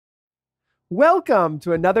Welcome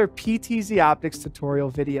to another PTZOptics tutorial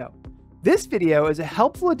video. This video is a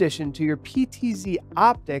helpful addition to your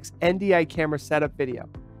PTZOptics NDI camera setup video.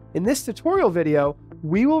 In this tutorial video,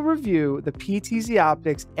 we will review the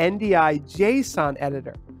PTZOptics NDI JSON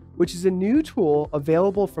Editor, which is a new tool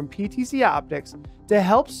available from PTZOptics to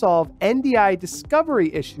help solve NDI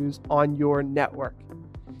discovery issues on your network.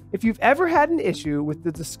 If you've ever had an issue with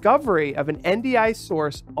the discovery of an NDI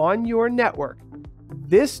source on your network,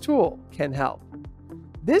 this tool can help.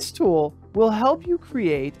 This tool will help you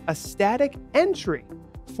create a static entry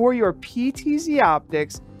for your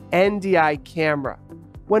PTZOptics NDI camera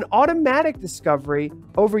when automatic discovery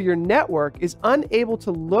over your network is unable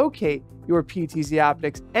to locate your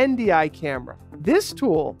PTZOptics NDI camera. This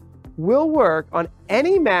tool will work on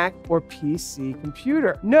any Mac or PC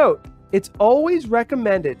computer. Note, it's always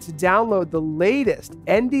recommended to download the latest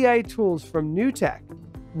NDI tools from NewTek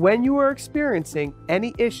when you are experiencing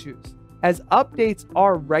any issues, as updates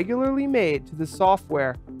are regularly made to the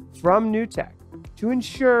software from NewTek to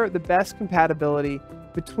ensure the best compatibility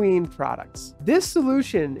between products. This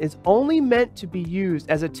solution is only meant to be used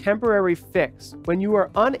as a temporary fix when you are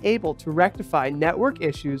unable to rectify network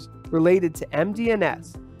issues related to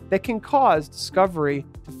mDNS that can cause discovery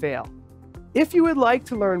to fail. If you would like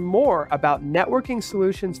to learn more about networking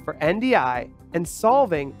solutions for NDI and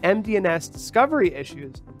solving mDNS discovery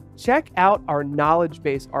issues, check out our knowledge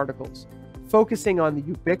base articles focusing on the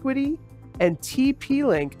Ubiquiti and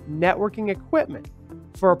TP-Link networking equipment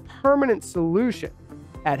for a permanent solution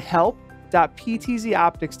at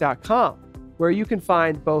help.ptzoptics.com, where you can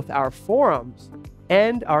find both our forums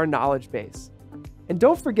and our knowledge base. And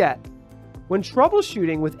don't forget, when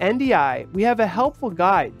troubleshooting with NDI, we have a helpful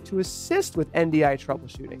guide to assist with NDI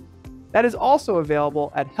troubleshooting. That is also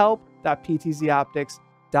available at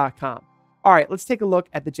help.ptzoptics.com. All right, let's take a look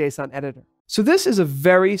at the JSON editor. So this is a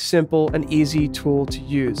very simple and easy tool to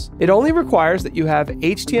use. It only requires that you have an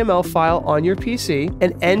HTML file on your PC,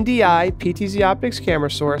 an NDI PTZOptics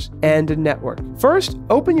camera source, and a network. First,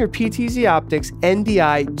 open your PTZOptics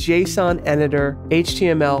NDI JSON Editor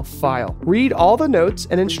HTML file. Read all the notes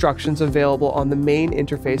and instructions available on the main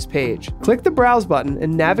interface page. Click the Browse button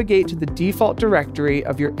and navigate to the default directory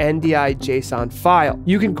of your NDI JSON file.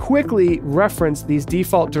 You can quickly reference these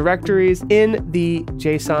default directories in the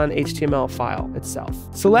JSON HTML file itself.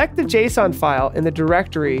 Select the JSON file in the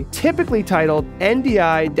directory typically titled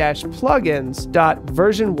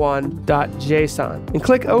ndi-plugins.version1.json and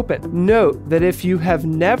click Open. Note that if you have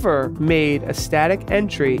never made a static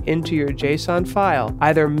entry into your JSON file,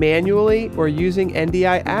 either manually or using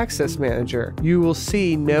NDI Access Manager, you will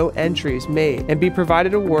see no entries made and be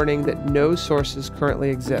provided a warning that no sources currently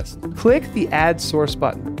exist. Click the Add Source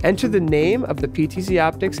button. Enter the name of the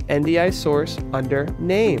PTZOptics NDI source under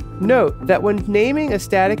Name. Note that when naming a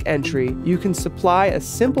static entry, you can supply a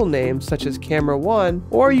simple name such as Camera 1,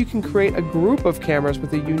 or you can create a group of cameras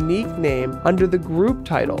with a unique name under the group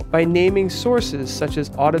title by naming sources such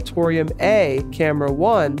as Auditorium A Camera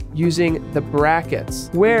 1 using the brackets,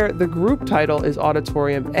 where the group title is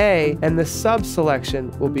Auditorium A and the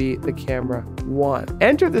sub-selection will be the Camera 1.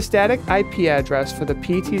 Enter the static IP address for the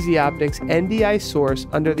PTZOptics NDI source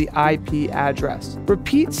under the IP address.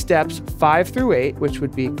 Repeat steps 5 through 8, which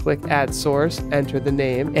would be click Add Source, enter the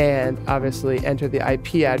name, and obviously enter the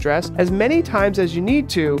IP address as many times as you need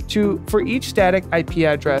to for each static IP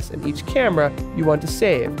address and each camera you want to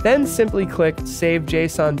save. Then simply click Save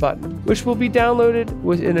JSON button, which will be downloaded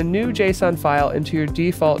within a new JSON file into your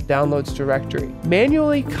default downloads directory.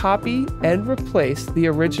 Manually copy and replace the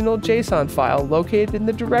original JSON file located in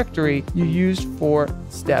the directory you used for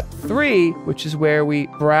step 3, which is where we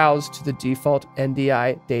browse to the default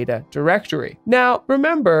NDI data directory. Now,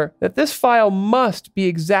 remember that this file must be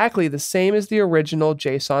exactly the same as the original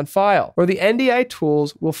JSON file, or the NDI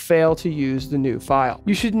tools will fail to use the new file.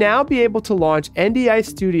 You should now be able to launch NDI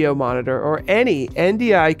Studio Monitor or any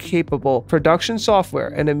NDI-capable production software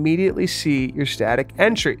and immediately see your static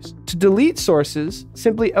entries. To delete sources,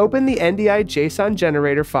 simply open the NDI JSON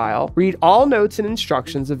generator file, read all notes and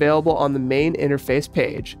instructions available on the main interface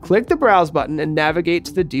page, click the Browse button, and navigate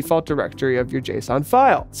to the default directory of your JSON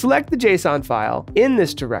file. Select the JSON file in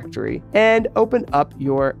this directory and open up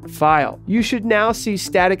your file. You should now see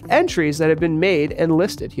static entries that have been made and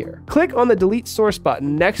listed here. Click on the Delete Source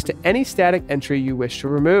button next to any static entry you wish to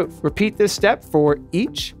remove. Repeat this step for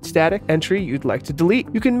each static entry you'd like to delete.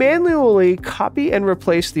 You can manually copy and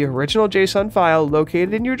replace the original JSON file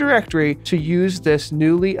located in your directory to use this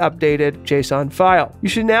newly updated JSON file. You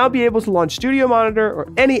should now be able to launch Studio Monitor or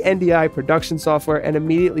any NDI production software and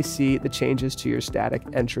immediately see the changes to your static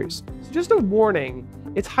entries. So just a warning,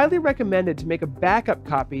 It's highly recommended to make a backup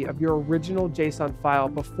copy of your original JSON file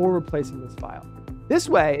before replacing this file. This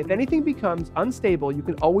way, if anything becomes unstable, you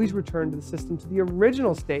can always return to the system to the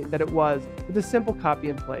original state that it was with a simple copy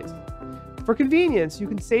in place. For convenience, you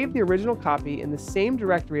can save the original copy in the same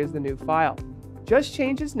directory as the new file. Just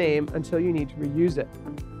change its name until you need to reuse it.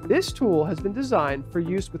 This tool has been designed for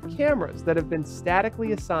use with cameras that have been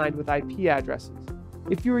statically assigned with IP addresses.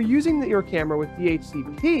 If you are using your camera with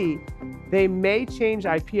DHCP, they may change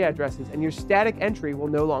IP addresses and your static entry will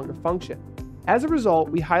no longer function. As a result,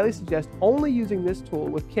 we highly suggest only using this tool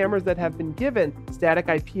with cameras that have been given static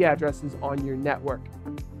IP addresses on your network.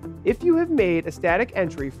 If you have made a static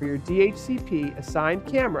entry for your DHCP assigned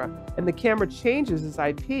camera and the camera changes its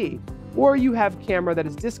IP, or you have a camera that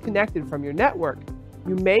is disconnected from your network,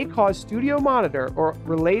 you may cause Studio Monitor or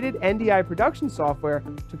related NDI production software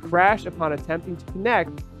to crash upon attempting to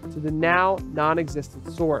connect to the now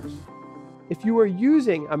non-existent source. If you are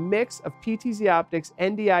using a mix of PTZOptics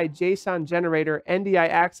NDI JSON Generator, NDI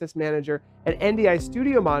Access Manager, and NDI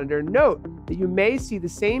Studio Monitor, note that you may see the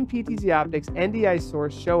same PTZOptics NDI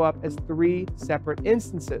source show up as 3 separate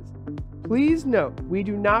instances. Please note, we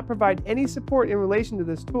do not provide any support in relation to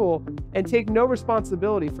this tool and take no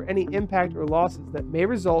responsibility for any impact or losses that may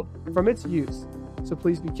result from its use. So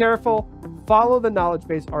please be careful, follow the knowledge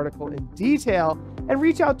base article in detail, and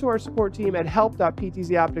reach out to our support team at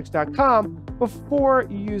help.ptzoptics.com before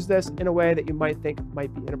you use this in a way that you might think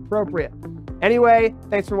might be inappropriate. Anyway,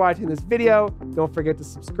 thanks for watching this video. Don't forget to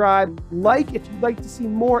subscribe, like if you'd like to see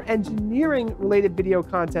more engineering-related video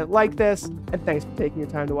content like this, and thanks for taking your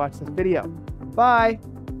time to watch this video. Bye!